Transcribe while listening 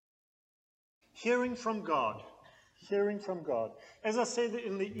Hearing from God. Hearing from God. As I said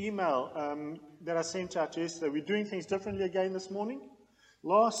in the email that I sent out yesterday, we're doing things differently again this morning.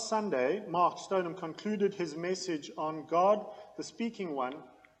 Last Sunday, Mark Stoneham concluded his message on God, the speaking one,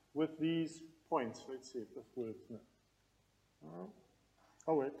 with these points. Let's see if this works now.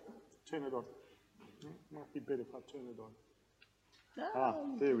 Oh, wait. Turn it on. Might be better if I turn it on.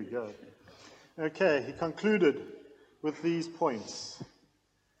 There we go. Okay, he concluded with these points.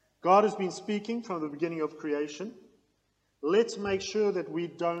 God has been speaking from the beginning of creation. Let's make sure that we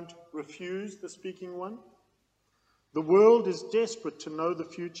don't refuse the speaking one. The world is desperate to know the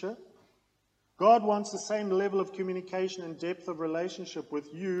future. God wants the same level of communication and depth of relationship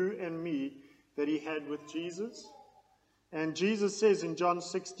with you and me that he had with Jesus. And Jesus says in John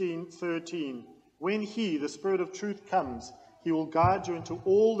 16:13, when he, the Spirit of truth, comes, he will guide you into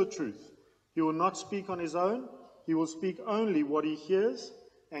all the truth. He will not speak on his own. He will speak only what he hears,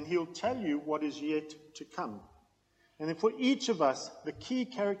 and he'll tell you what is yet to come. And then for each of us, the key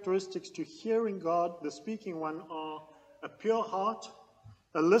characteristics to hearing God, the speaking one, are a pure heart,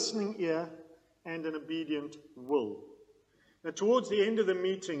 a listening ear, and an obedient will. Now, towards the end of the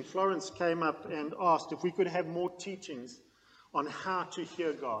meeting, Florence came up and asked if we could have more teachings on how to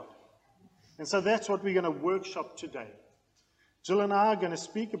hear God. And so that's what we're going to workshop today. Jill and I are going to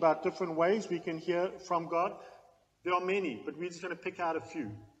speak about different ways we can hear from God. There are many, but we're just going to pick out a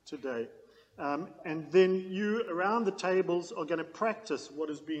few today. And then you around the tables are going to practice what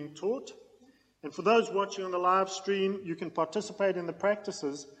is being taught. And for those watching on the live stream, you can participate in the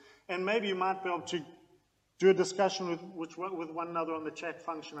practices. And maybe you might be able to do a discussion with one another on the chat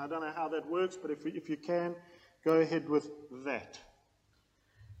function. I don't know how that works, but if you can, go ahead with that.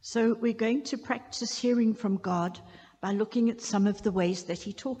 So we're going to practice hearing from God by looking at some of the ways that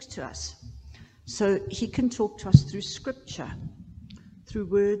he talks to us. So he can talk to us through scripture, through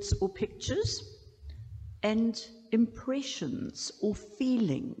words or pictures, and impressions or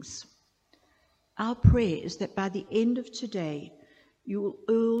feelings. Our prayer is that by the end of today, you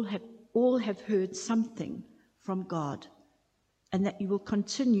will all have heard something from God, and that you will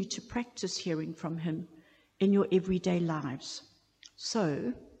continue to practice hearing from him in your everyday lives.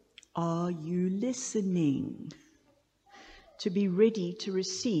 So, are you listening to be ready to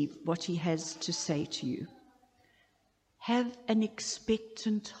receive what he has to say to you? Have an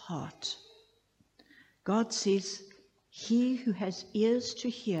expectant heart. God says, he who has ears to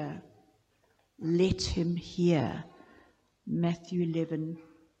hear, let him hear. Matthew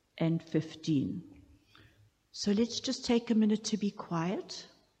 11:15. So let's just take a minute to be quiet.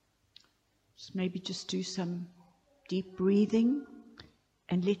 Maybe just do some deep breathing,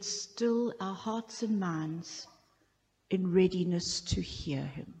 and let's still our hearts and minds in readiness to hear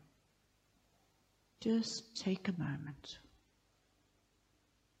him. Just take a moment.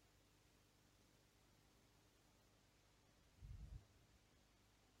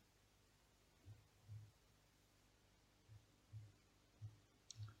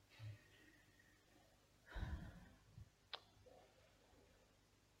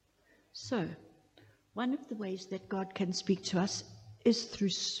 So, one of the ways that God can speak to us is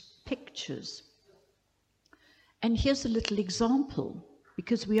through pictures. And here's a little example,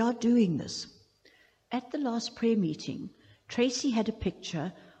 because we are doing this. At the last prayer meeting, Tracy had a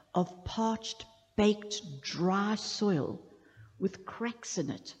picture of parched, baked, dry soil with cracks in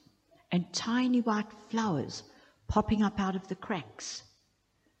it and tiny white flowers popping up out of the cracks.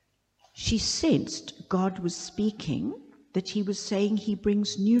 She sensed God was speaking, that he was saying he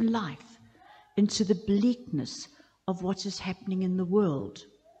brings new life into the bleakness of what is happening in the world.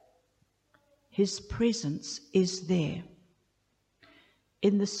 His presence is there.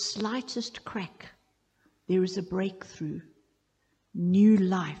 In the slightest crack, there is a breakthrough, new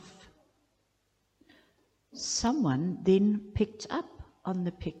life. Someone then picked up on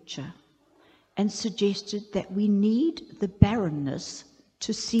the picture and suggested that we need the barrenness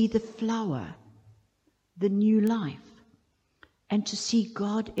to see the flower, the new life, and to see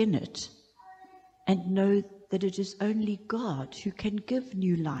God in it, and know that it is only God who can give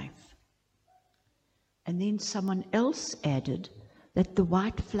new life. And then someone else added that the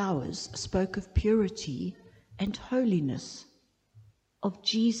white flowers spoke of purity and holiness, of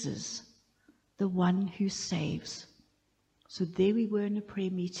Jesus, the one who saves. So there we were in a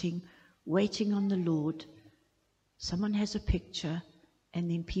prayer meeting, waiting on the Lord. Someone has a picture, and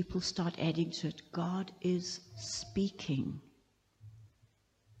then people start adding to it. God is speaking.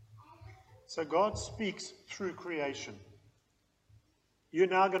 So God speaks through creation. You're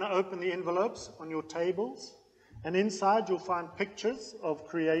now going to open the envelopes on your tables, and inside you'll find pictures of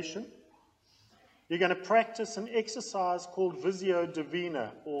creation. you're going to practice an exercise called Visio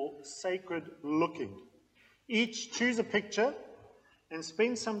Divina, or sacred looking. Each choose a picture and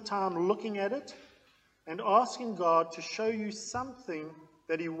spend some time looking at it and asking God to show you something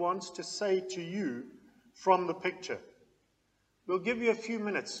that he wants to say to you from the picture. We'll give you a few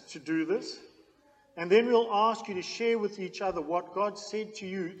minutes to do this, and then we'll ask you to share with each other what God said to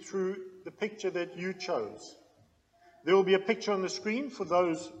you through the picture that you chose. There will be a picture on the screen for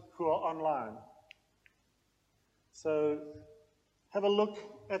those who are online. So have a look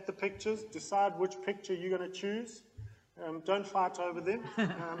at the pictures, decide which picture you're going to choose. Don't fight over them.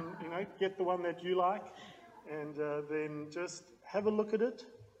 Get the one that you like, and then just have a look at it.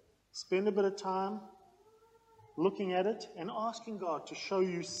 Spend a bit of time looking at it and asking God to show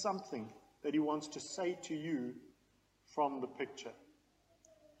you something that he wants to say to you from the picture.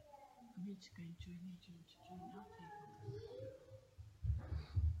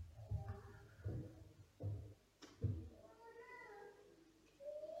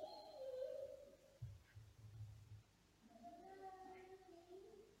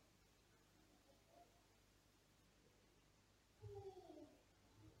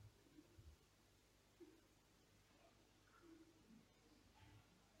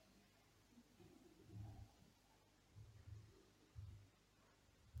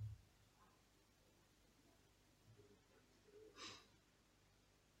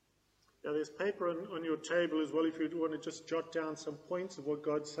 Now, there's paper on your table as well if you want to just jot down some points of what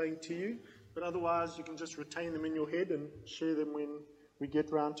God's saying to you. But otherwise, you can just retain them in your head and share them when we get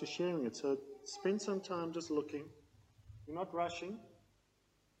round to sharing it. So spend some time just looking. You're not rushing.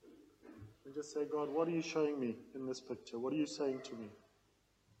 And just say, God, what are you showing me in this picture? What are you saying to me?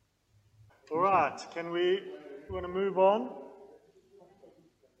 All right, we want to move on?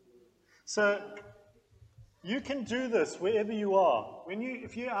 So you can do this wherever you are.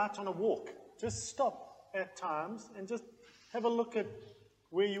 If you're out on a walk, just stop at times and just have a look at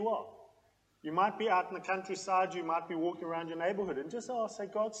where you are. You might be out in the countryside, you might be walking around your neighborhood, and just say,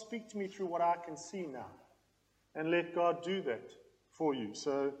 God, speak to me through what I can see now. And let God do that for you.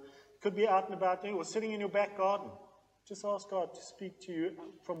 So it could be out and about or sitting in your back garden. Just ask God to speak to you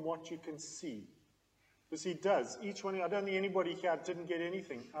from what you can see. Because he does. Each one, I don't think anybody here didn't get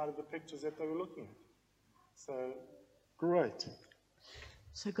anything out of the pictures that they were looking at. So, great.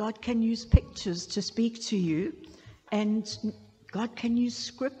 So God can use pictures to speak to you, and God can use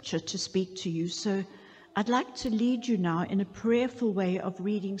scripture to speak to you. So I'd like to lead you now in a prayerful way of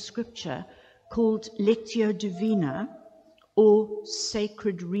reading scripture called Lectio Divina, or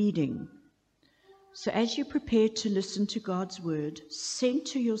sacred reading. So as you prepare to listen to God's word,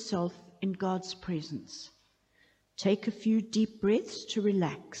 center yourself in God's presence. Take a few deep breaths to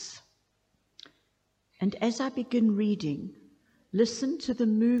relax. And as I begin reading, listen to the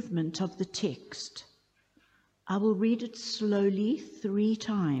movement of the text. I will read it slowly 3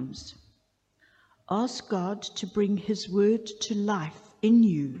 times. Ask God to bring his word to life in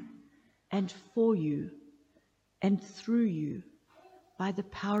you and for you and through you by the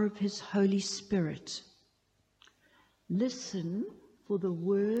power of his Holy Spirit. Listen for the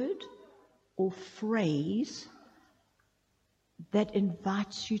word or phrase that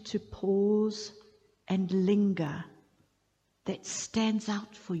invites you to pause and linger, that stands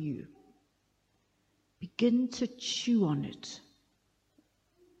out for you. Begin to chew on it.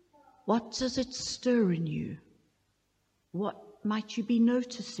 What does it stir in you? What might you be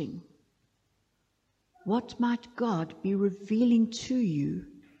noticing? What might God be revealing to you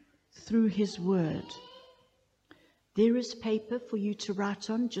through his word? There is paper for you to write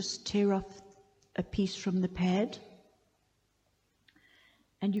on. Just tear off a piece from the pad,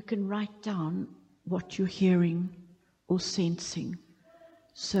 and you can write down what you're hearing or sensing.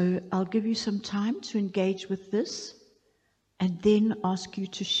 So I'll give you some time to engage with this and then ask you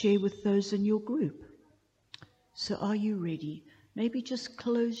to share with those in your group. So are you ready? Maybe just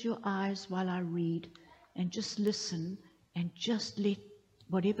close your eyes while I read and just listen and just let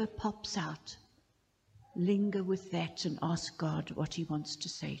whatever pops out, linger with that and ask God what he wants to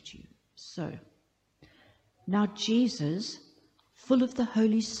say to you. So, now Jesus, full of the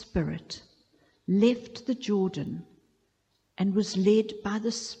Holy Spirit, left the Jordan and was led by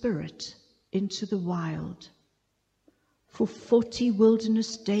the Spirit into the wild. For 40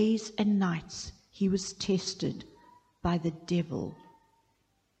 wilderness days and nights he was tested by the devil.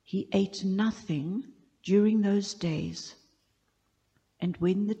 He ate nothing during those days, and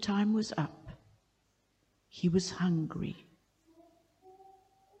when the time was up, he was hungry.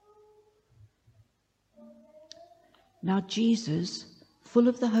 Now Jesus, full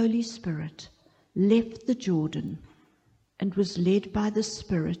of the Holy Spirit, left the Jordan and was led by the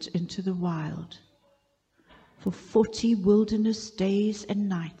Spirit into the wild, For 40 wilderness days and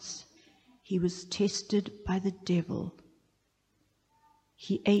nights he was tested by the devil.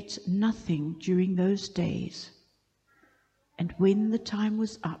 He ate nothing during those days, and when the time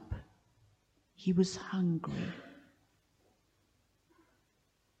was up, he was hungry.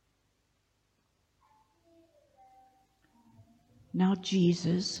 Now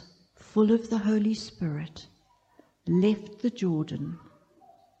Jesus, full of the Holy Spirit, left the Jordan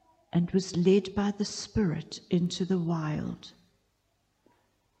and was led by the Spirit into the wild.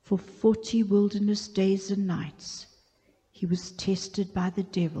 For 40 wilderness days and nights he was tested by the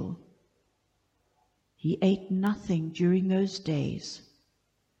devil. He ate nothing during those days,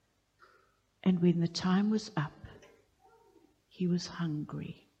 and when the time was up, he was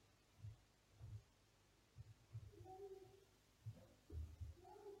hungry.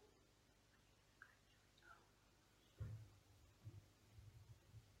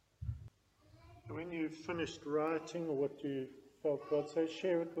 When you finished writing or what you felt God say,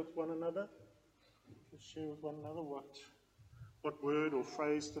 share it with one another. Just share with one another what word or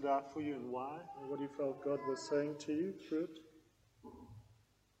phrase stood out for you and why, and what you felt God was saying to you through it.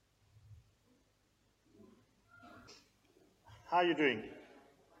 How are you doing?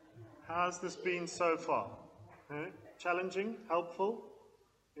 How's this been so far? Challenging, helpful,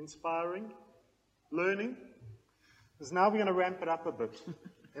 inspiring, learning? Because now we're going to ramp it up a bit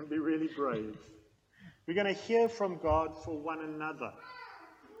and be really brave. We're going to hear from God for one another.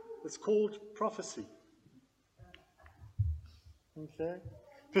 It's called prophecy. Okay?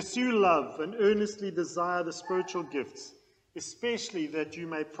 Pursue love and earnestly desire the spiritual gifts, especially that you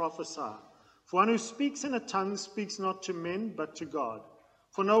may prophesy. For one who speaks in a tongue speaks not to men, but to God.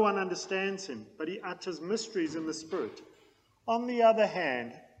 For no one understands him, but he utters mysteries in the Spirit. On the other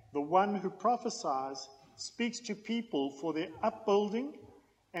hand, the one who prophesies speaks to people for their upbuilding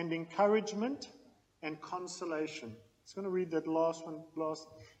and encouragement and consolation. I'm just going to read that last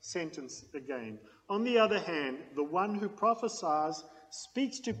sentence again. On the other hand, the one who prophesies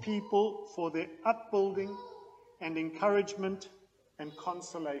speaks to people for their upbuilding and encouragement and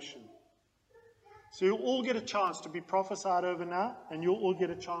consolation. So you'll all get a chance to be prophesied over now, and you'll all get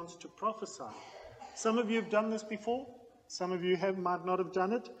a chance to prophesy. Some of you have done this before. Some of you might not have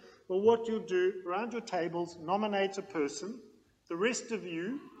done it. Well, what you'll do, around your tables, nominate a person. The rest of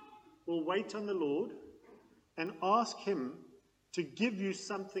you will wait on the Lord and ask him to give you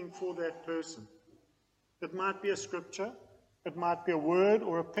something for that person. It might be a scripture, it might be a word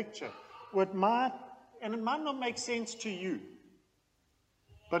or a picture, or it might not make sense to you.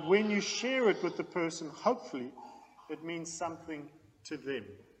 But when you share it with the person, hopefully it means something to them.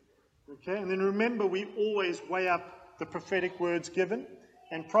 Okay? And then remember, we always weigh up the prophetic words given,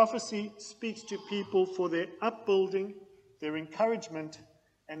 and prophecy speaks to people for their upbuilding, their encouragement,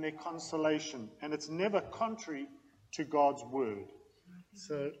 and their consolation. And it's never contrary to God's word.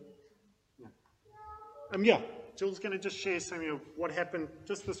 So, Jill's going to just share some of what happened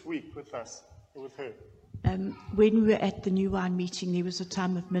just this week with us, or with her. When we were at the New Wine meeting, there was a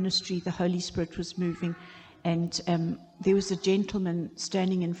time of ministry. The Holy Spirit was moving, and there was a gentleman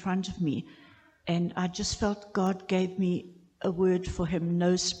standing in front of me, and I just felt God gave me a word for him: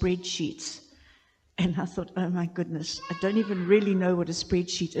 no spreadsheets. And I thought, oh my goodness, I don't even really know what a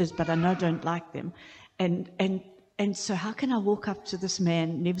spreadsheet is, but I know I don't like them. And so how can I walk up to this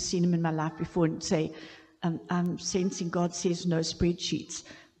man, never seen him in my life before, and say, I'm sensing God says no spreadsheets.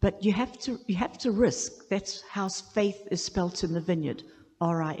 But you have to risk. That's how faith is spelt in the vineyard,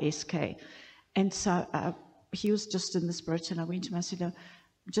 R-I-S-K. And so he was just in the Spirit, and I went to him, I said, I'm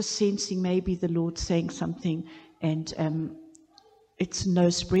just sensing maybe the Lord saying something, and it's no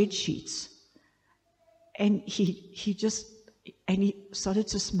spreadsheets. And he started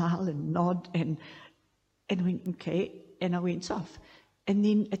to smile and nod and went, okay, and I went off. And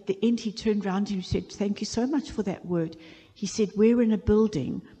then at the end he turned around and he said, thank you so much for that word. He said, we're in a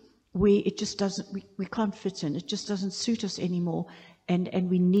building where it just doesn't, we can't fit in, it just doesn't suit us anymore, and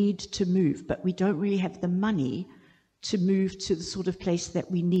we need to move, but we don't really have the money to move to the sort of place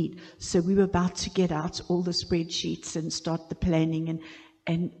that we need. So we were about to get out all the spreadsheets and start the planning,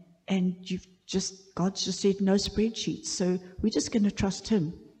 and God's just said no spreadsheets. So we're just going to trust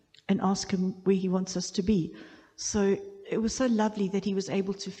him and ask him where he wants us to be. So it was so lovely that he was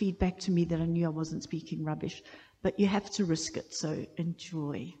able to feed back to me that I knew I wasn't speaking rubbish. But you have to risk it, so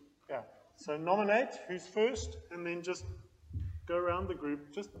enjoy. Yeah, so nominate who's first, and then just go around the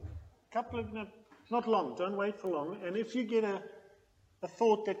group. Just a couple of, not long, don't wait for long. And if you get a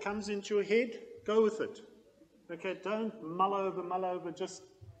thought that comes into your head, go with it. Okay, don't mull over, just,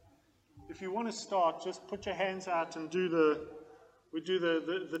 if you want to start, just put your hands out and do we do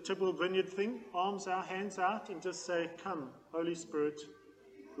the typical vineyard thing, arms out, hands out, and just say, come, Holy Spirit,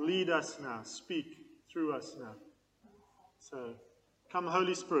 lead us now, speak through us now. So, come,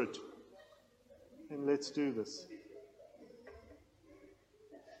 Holy Spirit, and let's do this.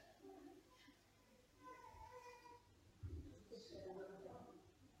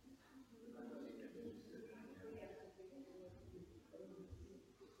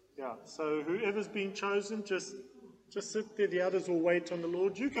 Yeah, so whoever's been chosen, just sit there. The others will wait on the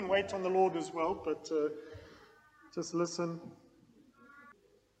Lord. You can wait on the Lord as well, but just listen.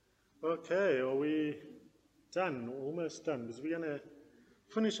 Okay, are we done? Almost done, because we're going to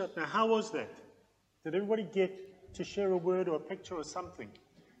finish up now. How was that? Did everybody get to share a word or a picture or something?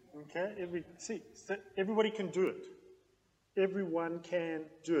 Okay, everybody can do it. Everyone can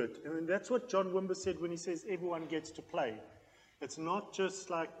do it. And that's what John Wimber said when he says everyone gets to play. It's not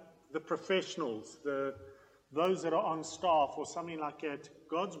just like the professionals, those that are on staff or something like that.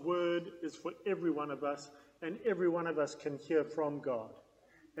 God's word is for every one of us, and every one of us can hear from God.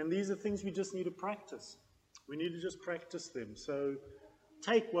 And these are things we just need to practice. We need to just practice them. So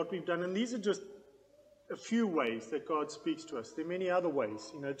take what we've done, and these are just a few ways that God speaks to us. There are many other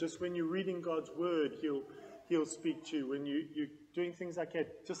ways. Just when you're reading God's word, He'll speak to you. When you're doing things like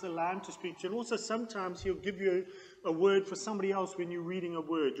that, just allow Him to speak to you. And also sometimes He'll give you a word for somebody else when you're reading a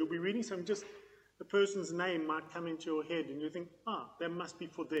word. You'll be reading something, just a person's name might come into your head, and you think, that must be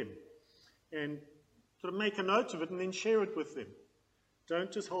for them. And sort of make a note of it and then share it with them.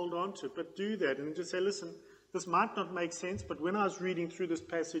 Don't just hold on to it, but do that and just say, listen, this might not make sense, but when I was reading through this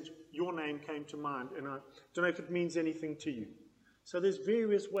passage, your name came to mind, and I don't know if it means anything to you. So there's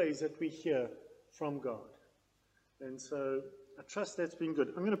various ways that we hear from God. And so I trust that's been good.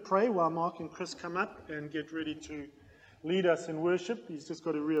 I'm going to pray while Mark and Chris come up and get ready to lead us in worship. He's just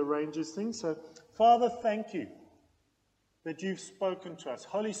got to rearrange his things. So, Father, thank you that you've spoken to us.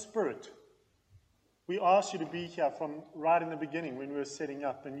 Holy Spirit, we asked you to be here from right in the beginning when we were setting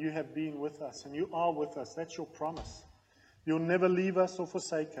up, and you have been with us, and you are with us. That's your promise. You'll never leave us or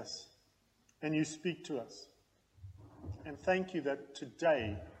forsake us, and you speak to us. And thank you that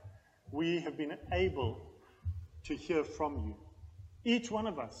today we have been able to hear from you. Each one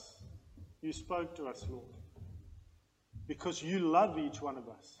of us, you spoke to us, Lord, because you love each one of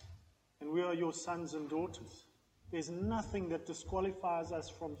us, and we are your sons and daughters. There's nothing that disqualifies us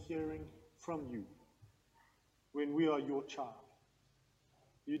from hearing from you when we are your child.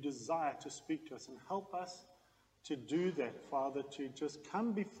 You desire to speak to us, and help us to do that, Father, to just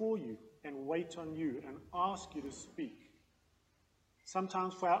come before you and wait on you and ask you to speak.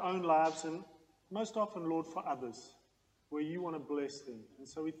 Sometimes for our own lives, and most often, Lord, for others, where you want to bless them. And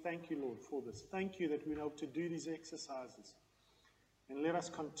so we thank you, Lord, for this. Thank you that we're able to do these exercises. And let us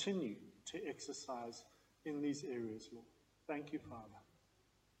continue to exercise in these areas, Lord. Thank you, Father.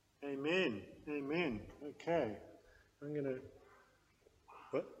 Amen. Amen. Okay. I'm going to...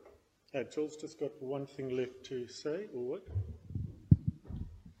 What? Jill's just got one thing left to say, or what?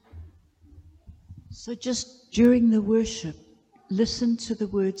 So just during the worship, listen to the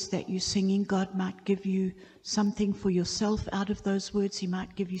words that you're singing. God might give you something for yourself out of those words. He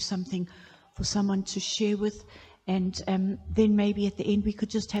might give you something for someone to share with. And then maybe at the end we could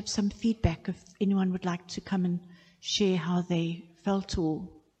just have some feedback if anyone would like to come and share how they felt or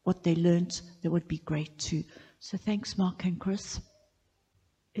what they learnt. That would be great too. So thanks, Mark and Chris.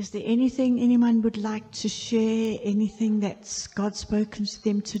 Is there anything anyone would like to share? Anything that's God spoken to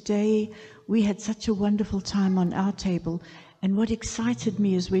them today? We had such a wonderful time on our table. And what excited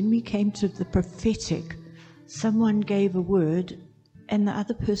me is when we came to the prophetic, someone gave a word and the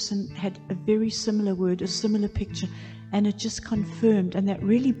other person had a very similar word, a similar picture, and it just confirmed. And that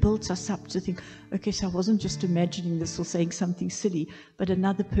really built us up to think, okay, so I wasn't just imagining this or saying something silly, but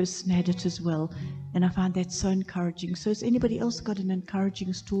another person had it as well. And I find that so encouraging. So has anybody else got an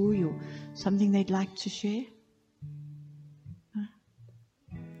encouraging story or something they'd like to share?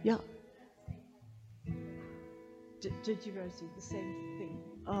 Yeah. Did you, Rosie? The same thing.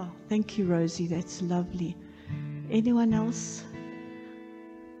 Oh, thank you, Rosie. That's lovely. Anyone else?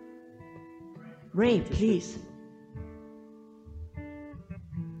 Ray, please.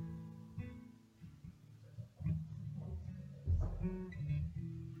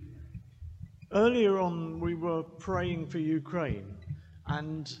 Earlier on, we were praying for Ukraine,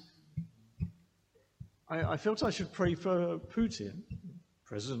 and I felt I should pray for Putin,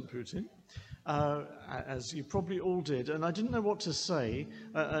 President Putin, as you probably all did, and I didn't know what to say,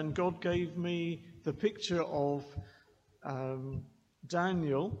 and God gave me the picture of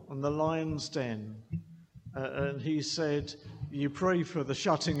Daniel and the lion's den, and he said, you pray for the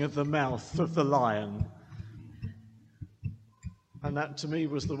shutting of the mouth of the lion. And that to me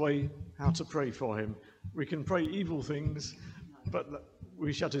was the way how to pray for him. We can pray evil things, but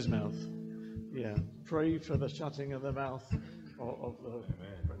we shut his mouth. Yeah, pray for the shutting of the mouth of the...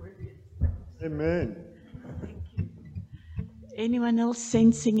 Amen. Anyone else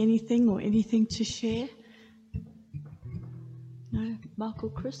sensing anything or anything to share? No? Mark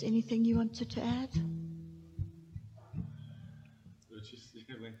or Chris, anything you wanted to add? Just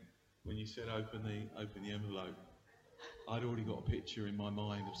when you said open the envelope, I'd already got a picture in my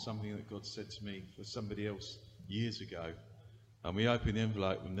mind of something that God said to me for somebody else years ago. And we opened the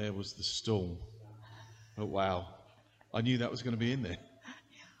envelope and there was the storm. Oh, wow. I knew that was going to be in there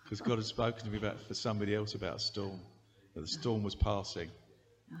because God had spoken to me for somebody else about a storm. That the storm was passing.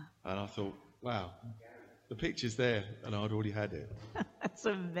 And I thought, wow, the picture's there and I'd already had it. That's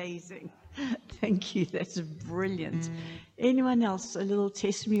amazing. Thank you. That's brilliant. Anyone else, a little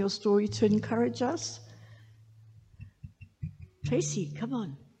testimony or story to encourage us? Tracy, come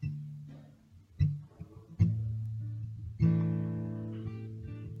on.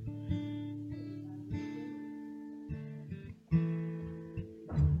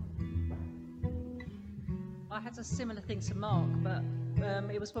 I had a similar thing to Mark, but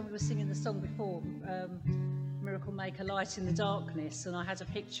it was when we were singing the song before, Miracle Maker, Light in the Darkness, and I had a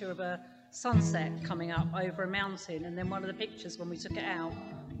picture of a sunset coming up over a mountain, and then one of the pictures when we took it out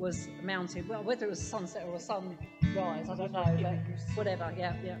was a mountain. Well, whether it was a sunset or a sunrise, I don't know, but whatever,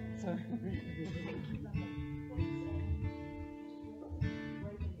 yeah. So.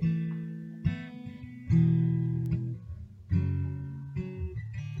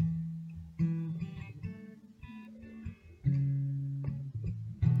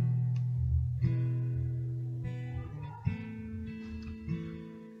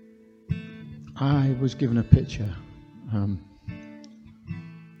 I was given a picture,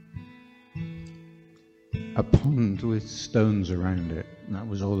 a pond with stones around it, and that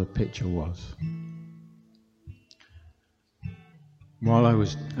was all the picture was. While I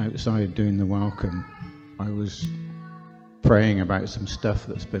was outside doing the welcome, I was praying about some stuff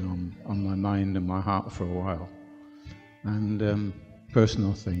that's been on my mind and my heart for a while, and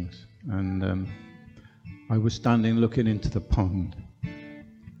personal things. And I was standing looking into the pond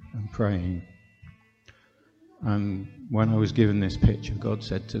and praying. And when I was given this picture, God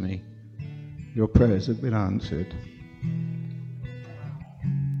said to me, "Your prayers have been answered."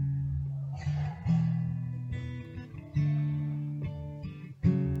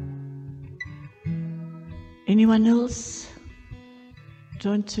 Anyone else?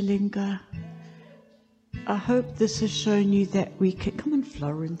 John Tulinga. I hope this has shown you that we can... Come on,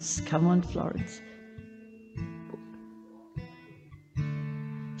 Florence. Come on, Florence.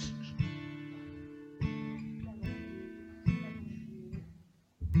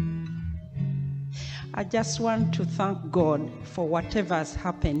 I just want to thank God for whatever has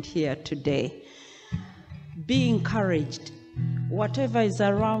happened here today. Be encouraged. Whatever is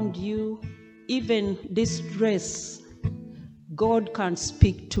around you, even this dress, God can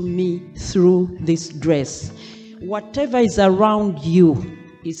speak to me through this dress. Whatever is around you,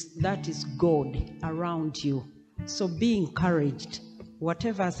 that is God around you. So be encouraged.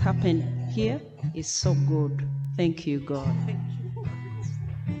 Whatever has happened here is so good. Thank you, God. Thank you.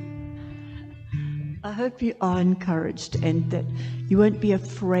 I hope you are encouraged and that you won't be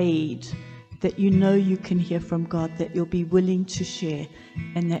afraid, that you know you can hear from God, that you'll be willing to share,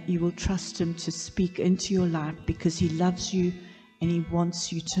 and that you will trust Him to speak into your life because He loves you and He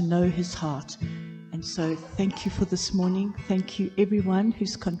wants you to know His heart. And so thank you for this morning. Thank you everyone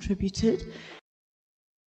who's contributed.